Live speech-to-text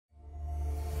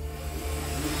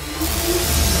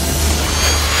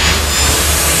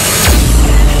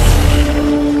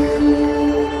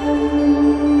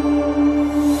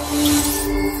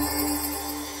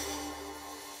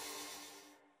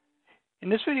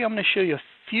today I'm going to show you a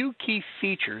few key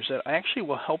features that actually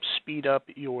will help speed up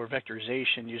your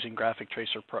vectorization using Graphic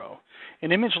Tracer Pro.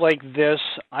 An image like this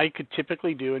I could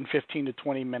typically do in 15 to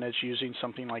 20 minutes using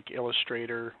something like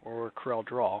Illustrator or Corel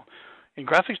Draw. In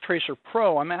Graphic Tracer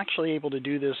Pro, I'm actually able to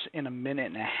do this in a minute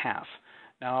and a half.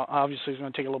 Now, obviously, it's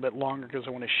going to take a little bit longer because I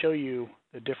want to show you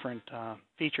the different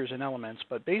features and elements,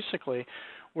 but basically,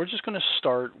 we're just going to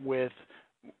start with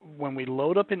when we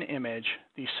load up an image,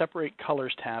 the Separate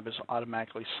Colors tab is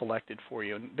automatically selected for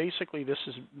you. And basically, this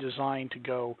is designed to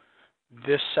go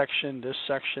this section, this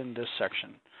section, this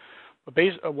section. But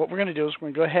what we're going to do is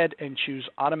we're going to go ahead and choose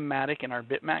Automatic in our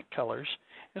bitmap colors.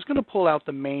 It's going to pull out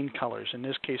the main colors. In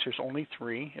this case, there's only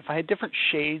 3. If I had different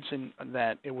shades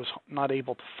that it was not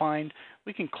able to find,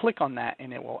 we can click on that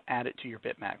and it will add it to your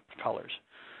bitmap colors.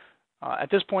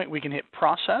 At this point, we can hit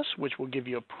Process, which will give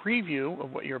you a preview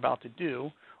of what you're about to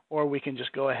do, or we can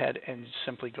just go ahead and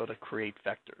simply go to Create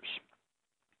Vectors.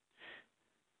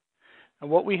 And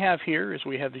what we have here is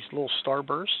we have these little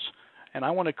starbursts, and I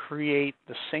want to create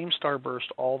the same starburst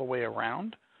all the way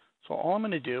around. So all I'm going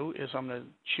to do is I'm going to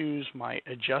choose my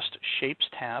Adjust Shapes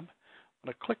tab. I'm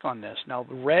going to click on this. Now,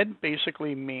 the red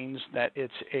basically means that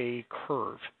it's a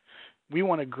curve. We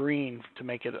want a green to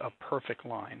make it a perfect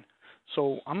line.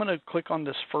 So I'm going to click on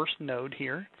this first node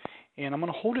here, and I'm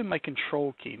going to hold in my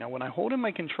Control key. Now, when I hold in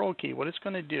my Control key, what it's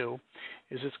going to do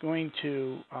is it's going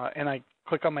to, and I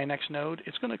click on my next node,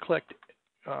 it's going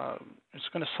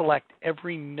to select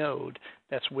every node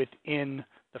that's within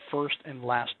the first and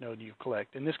last node you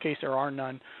clicked. In this case, there are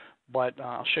none, but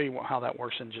I'll show you how that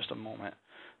works in just a moment.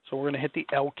 So we're going to hit the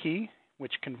L key,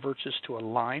 which converts this to a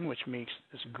line, which makes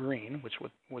this green, which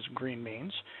was green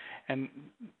means. And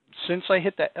since I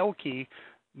hit that L key,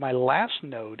 my last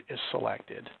node is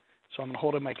selected. So I'm going to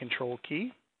hold in my Control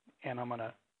key, and I'm going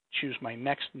to choose my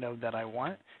next node that I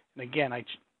want. And again,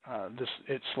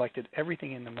 it selected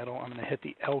everything in the middle. I'm going to hit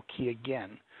the L key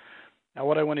again. Now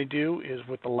what I want to do is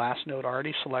with the last node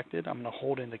already selected, I'm going to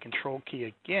hold in the Control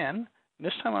key again.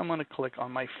 This time I'm going to click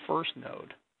on my first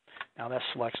node. Now that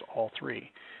selects all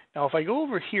 3. Now if I go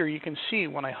over here, you can see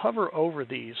when I hover over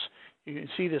these, you can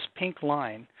see this pink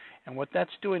line, and what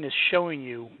that's doing is showing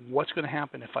you what's going to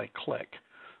happen if I click.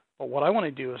 But what I want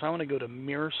to do is I want to go to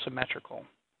Mirror Symmetrical.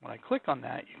 When I click on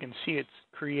that, you can see it's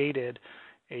created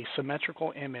a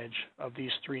symmetrical image of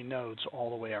these 3 nodes all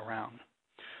the way around.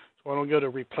 So I'm going to go to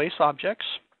Replace Objects,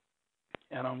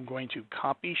 and I'm going to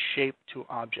Copy Shape to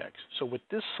Objects. So with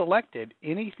this selected,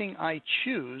 anything I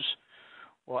choose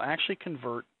will actually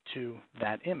convert to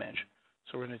that image.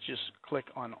 So we're going to just click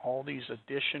on all these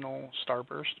additional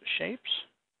starburst shapes.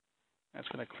 That's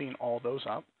going to clean all those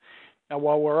up. Now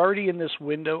while we're already in this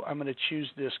window, I'm going to choose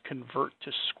this Convert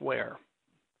to Square.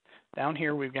 Down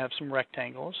here we've got some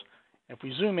rectangles. If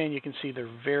we zoom in, you can see they're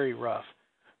very rough.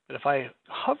 But if I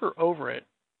hover over it,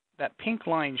 that pink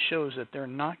line shows that they're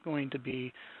not going to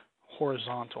be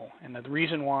horizontal. And the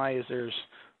reason why is there's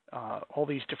all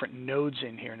these different nodes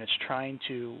in here, and it's trying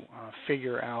to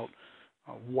figure out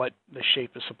what the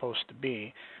shape is supposed to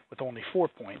be with only 4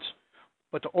 points.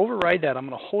 But to override that, I'm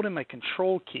going to hold in my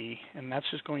Control key, and that's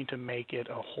just going to make it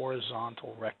a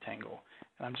horizontal rectangle.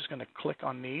 And I'm just going to click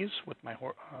on these with my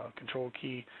Control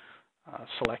key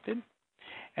selected.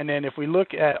 And then if we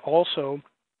look at also,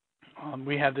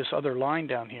 we have this other line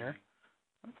down here.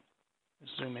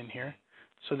 Zoom in here.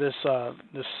 So this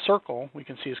circle we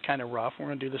can see is kind of rough. We're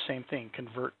going to do the same thing,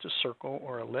 Convert to Circle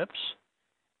or Ellipse.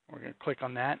 We're going to click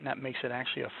on that, and that makes it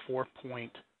actually a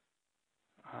 4-point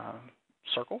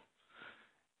circle.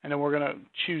 And then we're going to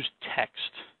choose Text.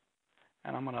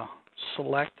 And I'm going to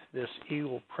select this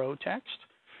Eagle Pro text.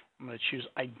 I'm going to choose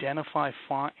Identify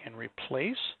Font and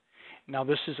Replace. Now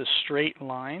this is a straight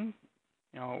line.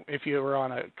 You know, if you were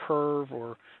on a curve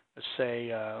or let's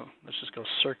say, let's just go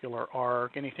circular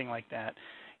arc, anything like that,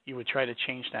 you would try to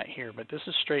change that here. But this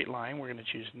is straight line. We're going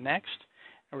to choose Next.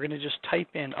 And we're going to just type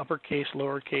in uppercase,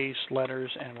 lowercase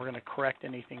letters, and we're going to correct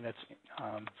anything that's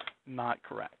not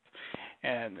correct.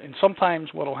 And sometimes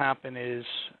what will happen is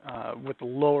with the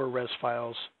lower res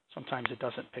files, sometimes it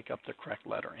doesn't pick up the correct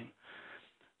lettering.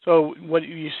 So what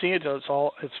you see,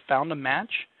 it's found a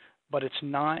match, but it's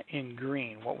not in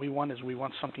green. What we want is we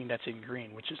want something that's in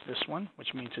green, which is this one,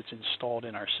 which means it's installed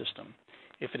in our system.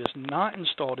 If it is not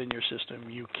installed in your system,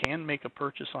 you can make a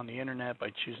purchase on the internet by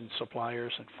choosing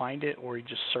suppliers and find it, or you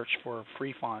just search for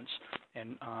free fonts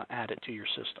and add it to your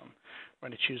system. We're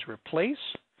going to choose Replace,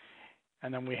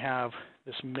 and then we have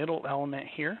this middle element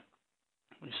here.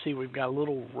 You see we've got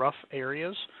little rough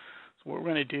areas. So what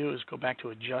we're going to do is go back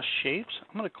to Adjust Shapes.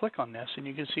 I'm going to click on this, and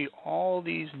you can see all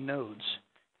these nodes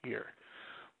here.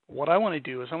 What I want to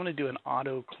do is I want to do an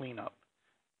auto cleanup.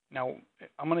 Now,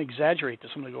 I'm going to exaggerate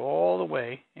this. I'm going to go all the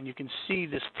way, and you can see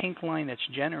this pink line that's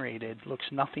generated looks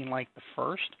nothing like the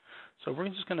first. So we're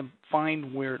just going to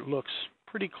find where it looks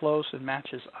pretty close and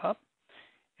matches up,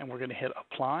 and we're going to hit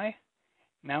apply.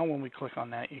 Now when we click on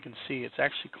that, you can see it's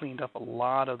actually cleaned up a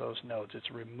lot of those nodes.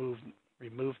 It's removed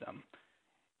them.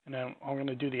 And then I'm going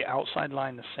to do the outside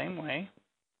line the same way.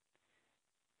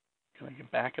 Going to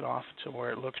back it off to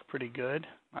where it looks pretty good,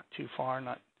 not too far,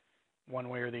 not one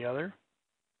way or the other.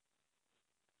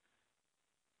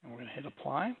 And we're going to hit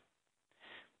apply.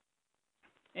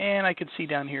 And I could see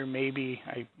down here maybe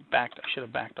I should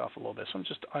have backed off a little bit. So I'm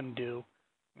just undo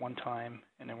one time,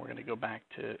 and then we're going to go back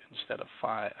to, instead of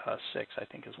 6, I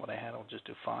think is what I had, I'll just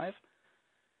do 5.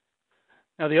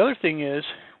 Now the other thing is,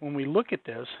 when we look at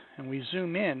this and we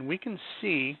zoom in, we can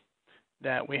see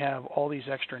that we have all these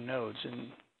extra nodes. And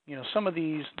you know, some of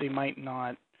these, they might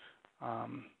not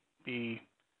be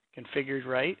configured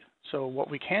right. So what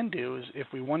we can do is, if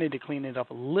we wanted to clean it up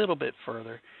a little bit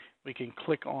further, we can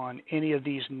click on any of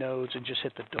these nodes and just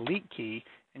hit the delete key,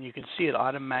 and you can see it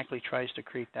automatically tries to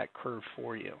create that curve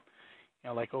for you. You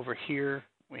know, like over here,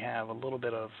 we have a little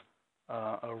bit of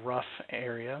a rough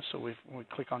area. So when we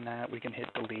click on that, we can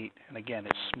hit delete, and again,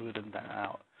 it's smoothing that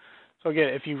out. So again,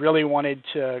 if you really wanted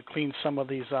to clean some of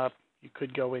these up, you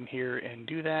could go in here and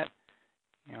do that.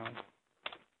 You know,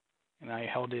 and I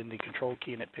held in the control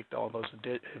key, and it picked all those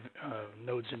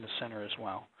nodes in the center as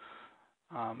well.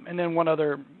 And then one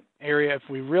other area, if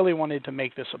we really wanted to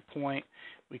make this a point,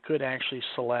 we could actually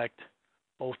select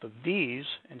both of these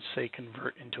and say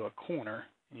convert into a corner.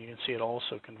 And you can see it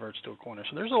also converts to a corner.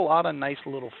 So there's a lot of nice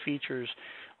little features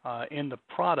in the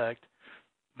product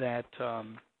that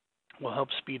will help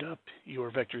speed up your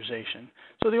vectorization.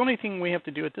 So the only thing we have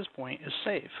to do at this point is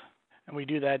save. And we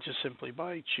do that just simply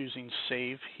by choosing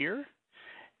Save here.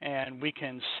 And we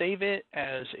can save it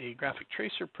as a graphic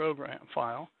tracer program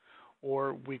file,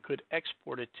 or we could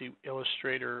export it to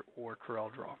Illustrator or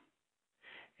CorelDRAW.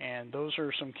 And those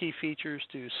are some key features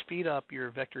to speed up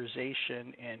your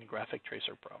vectorization in Graphic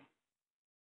Tracer Pro.